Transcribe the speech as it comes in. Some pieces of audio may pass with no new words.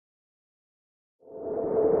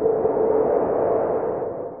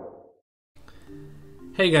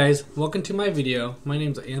Hey guys, welcome to my video. My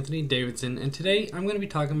name is Anthony Davidson and today I'm going to be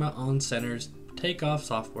talking about Oncenter's Takeoff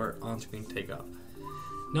software, Onscreen Takeoff.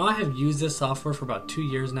 Now I have used this software for about 2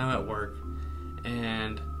 years now at work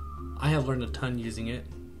and I have learned a ton using it.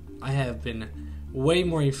 I have been way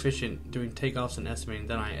more efficient doing takeoffs and estimating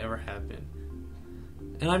than I ever have been.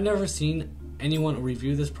 And I've never seen anyone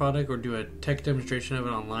review this product or do a tech demonstration of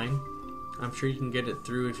it online. I'm sure you can get it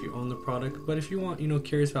through if you own the product, but if you want,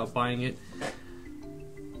 curious about buying it,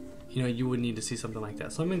 you would need to see something like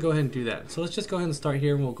that. So I'm going to go ahead and do that. So let's just go ahead and start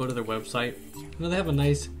here and we'll go to their website. They have a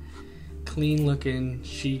nice, clean looking,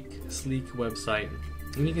 chic, sleek website.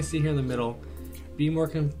 And you can see here in the middle, be more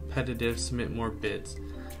competitive, submit more bids.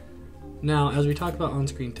 Now, as we talk about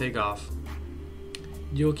on-screen takeoff,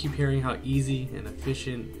 you'll keep hearing how easy and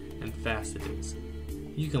efficient and fast it is.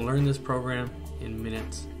 You can learn this program in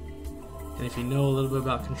minutes. And if you know a little bit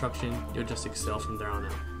about construction, you'll just excel from there on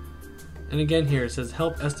out. And again here it says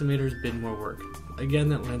help estimators bid more work. Again,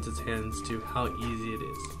 that lends its hands to how easy it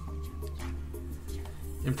is.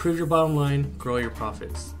 Improve your bottom line, grow your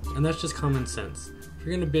profits. And that's just common sense. If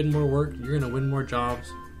you're going to bid more work, you're going to win more jobs,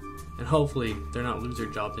 and hopefully they're not loser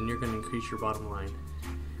jobs, and you're going to increase your bottom line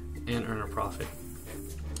and earn a profit.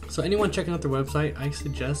 So anyone checking out their website, I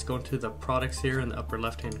suggest going to the products here in the upper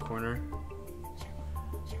left hand corner.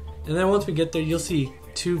 And then once we get there, you'll see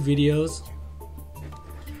 2 videos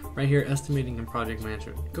right here, estimating and project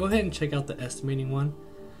management. Go ahead and check out the estimating one.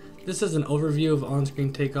 This is an overview of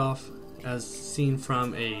on-screen takeoff as seen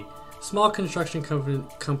from a small construction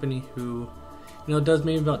company who does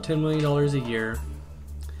maybe about $10 million a year,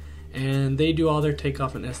 and they do all their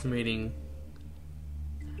takeoff and estimating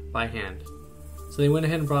by hand. So they went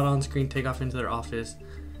ahead and brought on-screen takeoff into their office.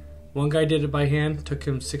 One guy did it by hand, took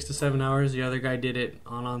him 6 to 7 hours. The other guy did it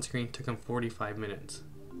on-screen, took him 45 minutes.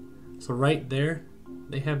 So right there,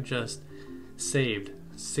 they have just saved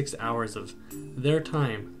 6 hours of their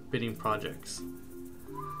time bidding projects.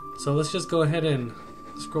 So let's just go ahead and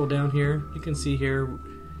scroll down here. You can see here,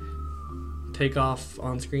 Takeoff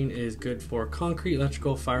on-screen is good for concrete,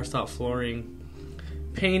 electrical, fire stop, flooring,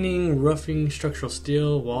 painting, roofing, structural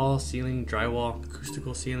steel, wall, ceiling, drywall,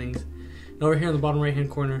 acoustical ceilings. And over here in the bottom right hand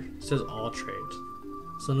corner, it says all trades.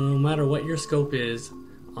 So no matter what your scope is,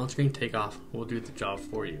 on-screen takeoff will do the job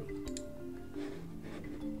for you.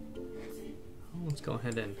 Let's go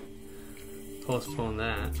ahead and postpone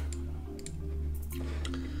that.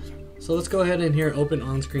 So let's go ahead and here open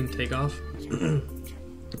on-screen takeoff. So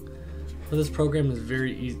this program is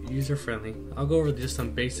very user friendly. I'll go over just some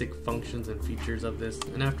basic functions and features of this,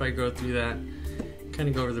 and after I go through that, kind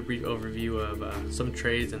of go over the brief overview of some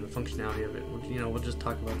trades and the functionality of it. We'll just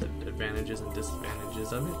talk about the advantages and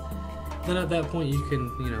disadvantages of it. Then at that point you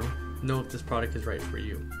can know if this product is right for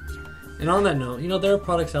you. And on that note, there are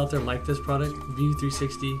products out there like this product, View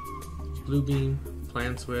 360, Bluebeam,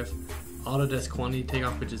 Plan Swift, Autodesk Quantity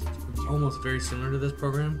Takeoff, which is almost very similar to this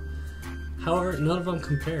program. However, none of them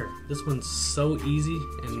compare. This one's so easy,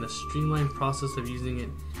 and the streamlined process of using it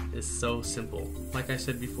is so simple. Like I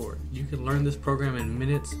said before, you can learn this program in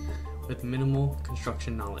minutes with minimal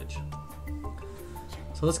construction knowledge.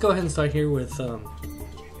 So let's go ahead and start here with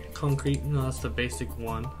concrete. That's the basic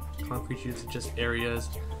one. Concrete uses just areas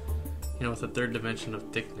with a 3rd dimension of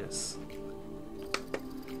thickness.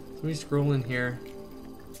 So we scroll in here,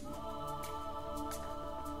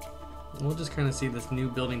 and we'll just kind of see this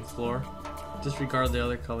new building floor. Disregard the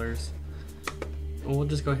other colors, and we'll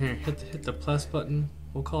just go ahead and hit the plus button.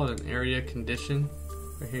 We'll call it an area condition.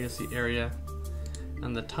 Right here you'll see area,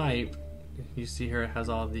 and the type you see here, it has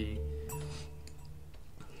all the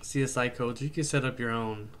CSI codes. You can set up your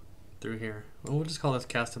own through here. And we'll just call this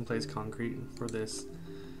cast in place concrete for this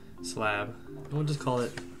slab. And we'll just call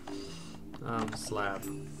it slab.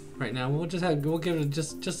 Right now we'll give it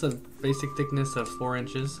just a basic thickness of 4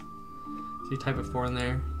 inches. So you type it 4 in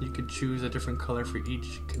there. You could choose a different color for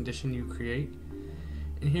each condition you create.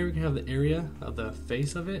 And here we can have the area of the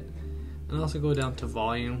face of it, and also go down to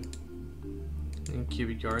volume and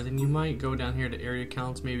cubic yards. And you might go down here to area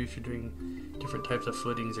counts, maybe if you're doing different types of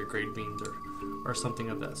footings or grade beams or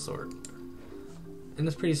something of that sort. And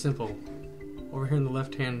it's pretty simple. Over here in the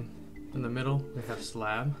left hand in the middle, we have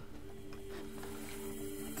slab.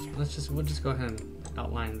 We'll just go ahead and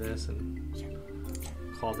outline this and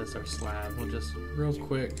call this our slab. We'll just real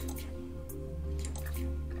quick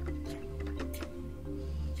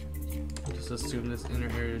just assume this inner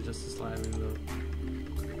area is just a slab, even though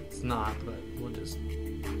it's not, but we'll just,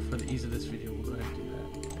 for the ease of this video, we'll go ahead and do that.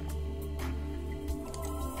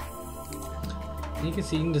 And you can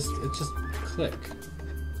see it's just click.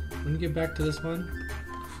 When you get back to this one,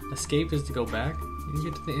 escape is to go back. When you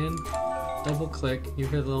get to the end, double click, you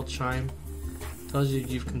hear the little chime, tells you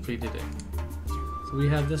you've completed it. So we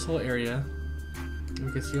have this whole area.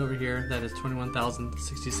 You can see over here that is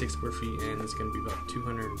 21,066 square feet, and it's going to be about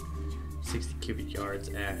 260 cubic yards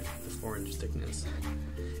at the 4-inch thickness.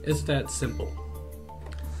 It's that simple.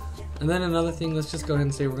 And then another thing, let's just go ahead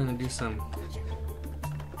and say we're going to do some,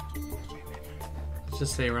 let's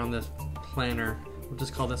just say around this planner, we'll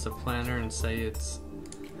just call this a planner and say it's,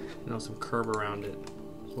 you know, some curve around it.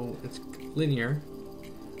 So it's linear,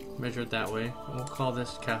 measure it that way, and we'll call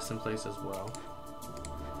this cast in place as well.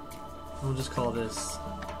 We'll just call this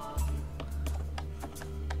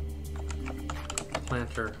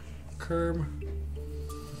planter curb.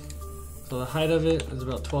 So the height of it is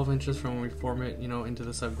about 12 inches from when we form it, you know, into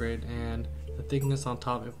the subgrade, and the thickness on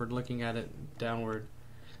top, if we're looking at it downward,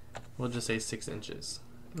 we'll just say 6 inches.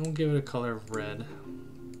 And we'll give it a color of red.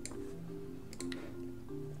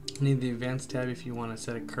 Need the advanced tab if you want to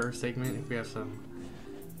set a curve segment, if we have some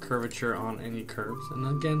curvature on any curves. And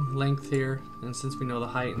again, length here, and since we know the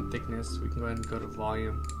height and thickness, we can go ahead and go to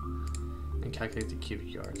volume and calculate the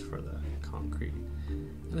cubic yards for the concrete.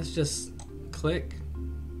 And let's just click,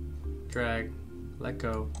 drag, let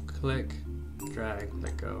go, click, drag,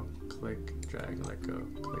 let go, click, drag, let go,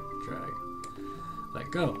 click, drag,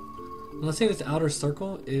 let go. And let's say this outer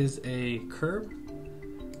circle is a curve.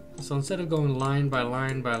 So instead of going line by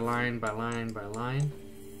line by line by line by line,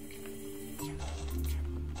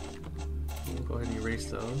 we'll go ahead and erase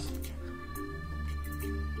those.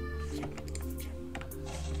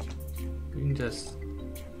 We can just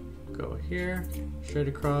go here, straight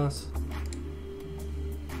across,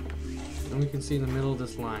 and we can see in the middle of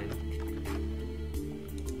this line,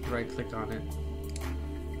 right click on it,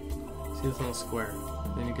 see this little square,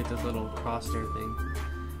 then you get this little crosshair thing.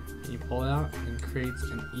 You pull it out and it creates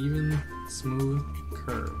an even, smooth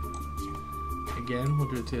curve. Again, we'll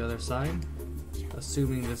do it to the other side,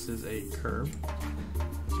 assuming this is a curve.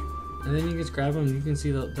 And then you just grab them and you can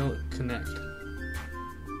see they'll connect.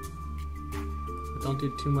 But don't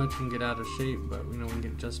do too much and get out of shape, but we know we can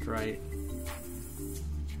get just right.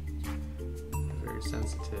 Very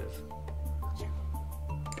sensitive.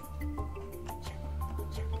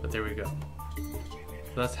 But there we go.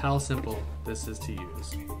 So that's how simple this is to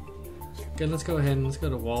use. Okay, let's go ahead and let's go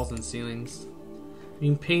to walls and ceilings.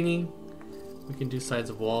 In painting, we can do sides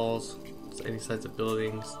of walls, any sides of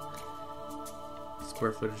buildings,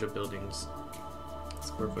 square footage of buildings,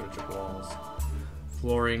 square footage of walls,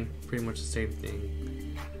 flooring, pretty much the same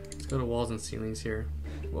thing. Let's go to walls and ceilings here.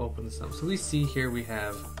 We'll open this up. So we see here we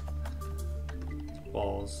have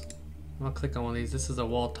walls. I'll click on one of these. This is a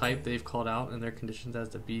wall type they've called out in their conditions as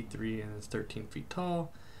the B3 and it's 13 feet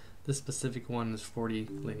tall. This specific one is 40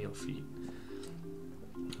 lineal feet.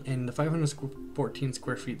 And the 514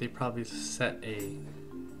 square feet, they probably set a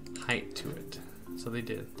height to it. So they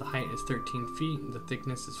did. The height is 13 feet, the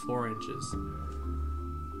thickness is 4 inches.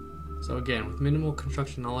 So again, with minimal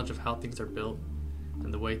construction knowledge of how things are built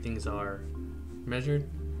and the way things are measured,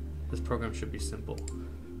 this program should be simple.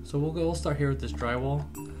 So we'll start here with this drywall,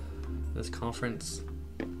 this conference,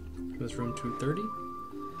 this room 230.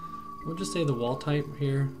 We'll just say the wall type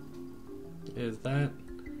here is that,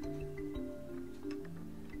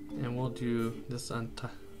 and we'll do this we'll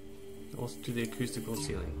do the acoustical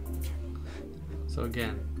ceiling. So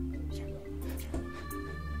again,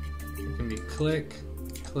 it can be click,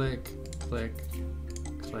 click, click,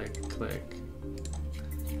 click, click,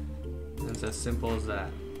 and it's as simple as that.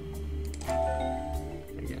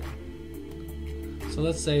 Again, so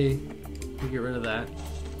let's say we get rid of that,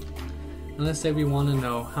 and let's say we want to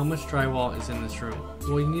know how much drywall is in this room.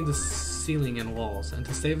 Well, you need the ceiling and walls, and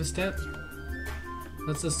to save a step,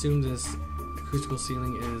 let's assume this acoustical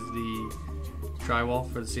ceiling is the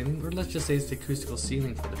drywall for the ceiling, or let's just say it's the acoustical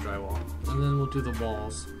ceiling for the drywall, and then we'll do the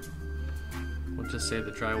walls. We'll just say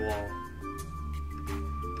the drywall.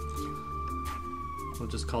 We'll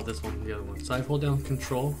just call this one the other one. So I hold down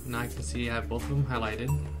Control, and I can see I have both of them highlighted.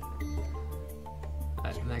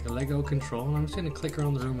 And I can let go Control, and I'm just going to click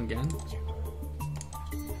around the room again.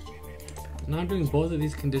 Now I'm doing both of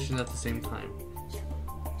these conditions at the same time.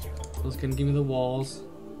 So it's going to give me the walls,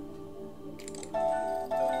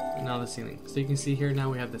 and now the ceiling. So you can see here now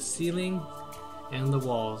we have the ceiling and the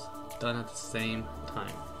walls done at the same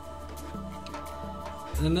time.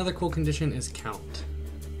 And another cool condition is count.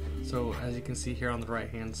 So as you can see here on the right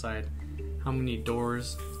hand side, how many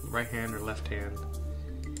doors, right hand or left hand.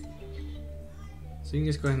 So you can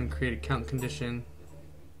just go ahead and create a count condition.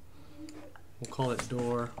 We'll call it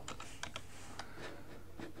door.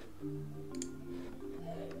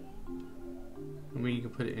 And we can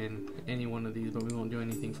put it in any one of these, but we won't do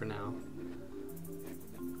anything for now.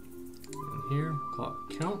 And here, we'll call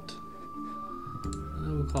it count.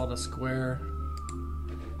 And we'll call it a square.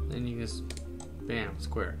 Then you just, bam,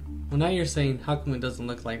 square. Well, now you're saying, how come it doesn't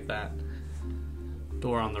look like that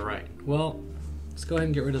door on the right? Well, let's go ahead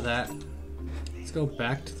and get rid of that. Let's go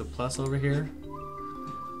back to the plus over here.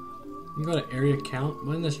 You go to area count.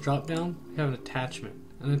 When this drop down, you have an attachment.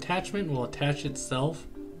 An attachment will attach itself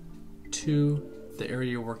to the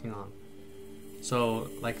area you're working on. So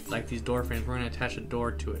like these door frames, we're going to attach a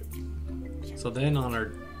door to it. So then on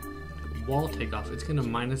our wall takeoff, it's going to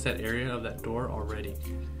minus that area of that door already.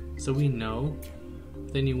 So we know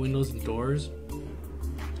with any windows and doors,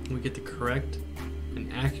 we get the correct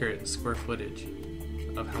and accurate square footage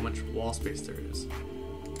of how much wall space there is.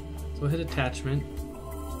 So we'll hit attachment.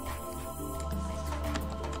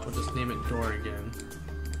 We'll just name it door again.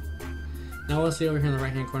 Now we'll see over here in the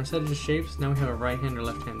right hand corner, instead of just shapes, now we have a right hand or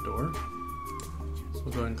left hand door. So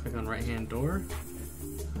we'll go ahead and click on right hand door.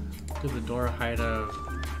 Give the door a height of,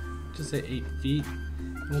 just say 8 feet,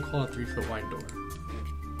 and we'll call it a 3 foot wide door.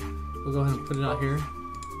 We'll go ahead and put it out here.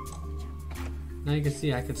 Now you can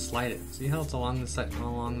see I could slide it. See how it's along this side,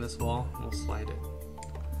 along this wall? We'll slide it.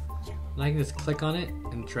 And I can just click on it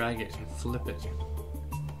and drag it and flip it.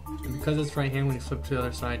 And because it's right hand, when you flip to the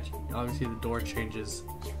other side, obviously the door changes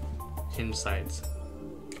hinge sides.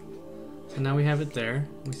 So now we have it there.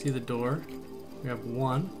 We see the door. We have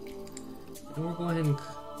one. And we'll go ahead and,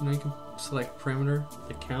 you can select perimeter,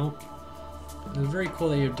 the count. And it's very cool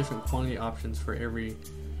that you have different quantity options for every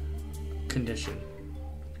condition.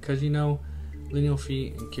 Because lineal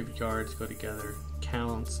feet and cubic yards go together,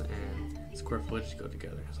 counts and square footage go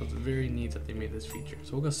together. So it's very neat that they made this feature.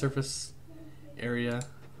 So we'll go surface area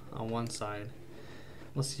on one side.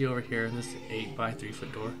 We'll see over here, this 8 by 3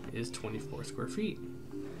 foot door is 24 square feet.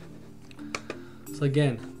 So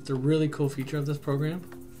again, it's a really cool feature of this program.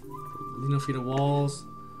 Lineal feet of walls,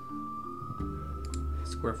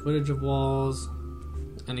 square footage of walls,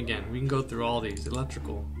 and again, we can go through all these.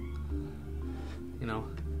 Electrical,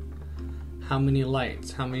 how many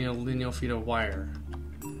lights, how many lineal feet of wire,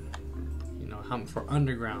 how for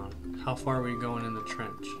underground, how far are we going in the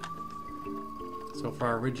trench. So for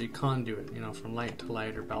our rigid conduit, from light to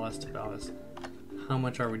light or ballast to ballast, how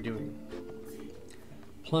much are we doing?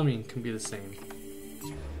 Plumbing can be the same.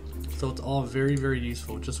 So it's all very, very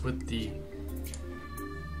useful just with the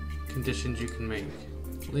conditions you can make.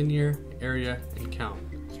 Linear, area, and count.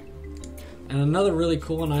 And another really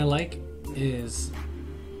cool one I like is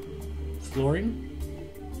flooring,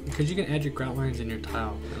 because you can add your grout lines in your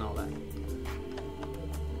tile and all that.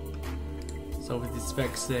 So with the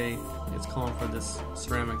specs say it's calling for this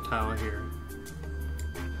ceramic tile here,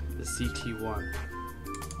 the CT1.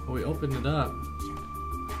 Well, we opened it up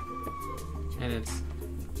and it's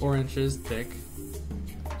 4 inches thick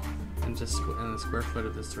and the square foot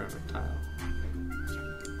of this ceramic tile.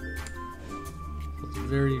 So it's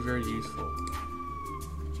very, very useful.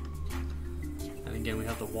 And again, we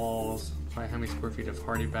have the walls, probably how many square feet of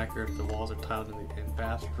hardy backer if the walls are tiled in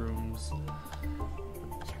bathrooms,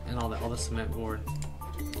 and all the cement board.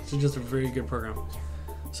 It's just a very good program.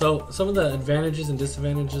 So some of the advantages and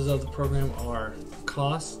disadvantages of the program are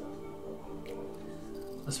cost.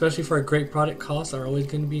 Especially for a great product, costs are always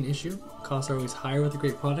going to be an issue. Costs are always higher with a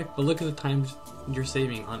great product, but look at the times you're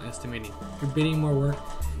saving on estimating. You're bidding more work,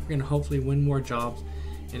 you're going to hopefully win more jobs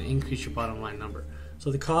and increase your bottom line number.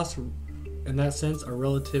 So the costs in that sense are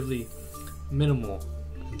relatively minimal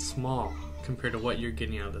and small compared to what you're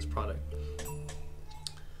getting out of this product.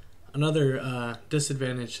 Another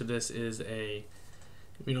disadvantage to this is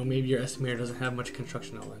maybe your estimator doesn't have much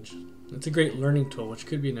construction knowledge. It's a great learning tool, which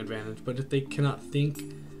could be an advantage, but if they cannot think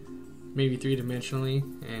maybe three-dimensionally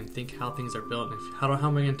and think how things are built, and how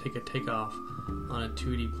am I going to take a takeoff on a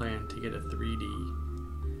 2D plan to get a 3D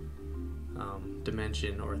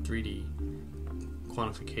dimension or a 3D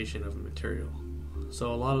quantification of a material?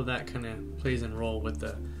 So a lot of that kind of plays in role with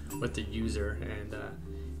the user, and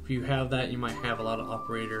if you have that, you might have a lot of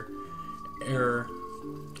operator error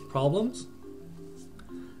problems.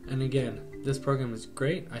 And again, this program is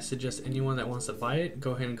great. I suggest anyone that wants to buy it,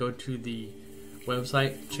 go ahead and go to the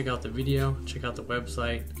website, check out the video, check out the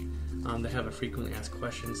website. They have a frequently asked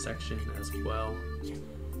questions section as well.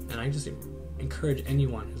 And I just encourage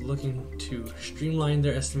anyone who's looking to streamline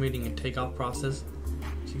their estimating and takeoff process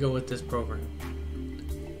to go with this program.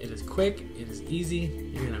 It is quick, it is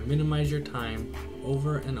easy, you're going to minimize your time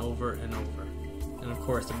over and over and over. And of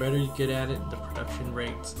course, the better you get at it, the production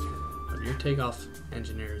rates of your takeoff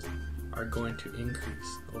engineers are going to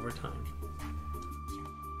increase over time.